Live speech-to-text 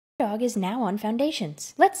Dog is now on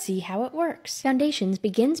Foundations. Let's see how it works. Foundations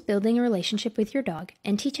begins building a relationship with your dog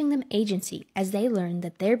and teaching them agency as they learn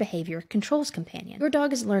that their behavior controls Companion. Your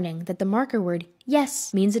dog is learning that the marker word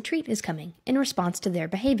yes means a treat is coming in response to their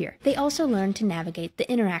behavior. They also learn to navigate the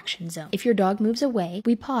interaction zone. If your dog moves away,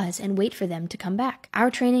 we pause and wait for them to come back.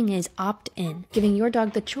 Our training is opt-in, giving your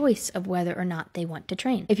dog the choice of whether or not they want to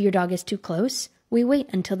train. If your dog is too close, we wait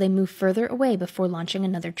until they move further away before launching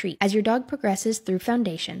another treat. As your dog progresses through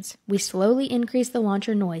Foundations, we slowly increase the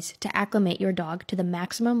launcher noise to acclimate your dog to the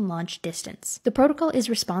maximum launch distance. The protocol is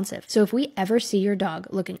responsive, so if we ever see your dog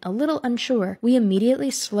looking a little unsure, we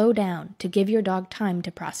immediately slow down to give your dog time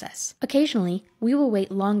to process. Occasionally, we will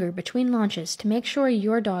wait longer between launches to make sure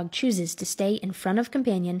your dog chooses to stay in front of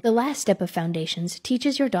Companion. The last step of Foundations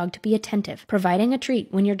teaches your dog to be attentive, providing a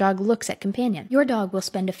treat when your dog looks at Companion. Your dog will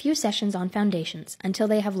spend a few sessions on Foundations until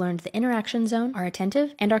they have learned the interaction zone, are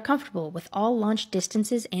attentive, and are comfortable with all launch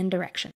distances and direction.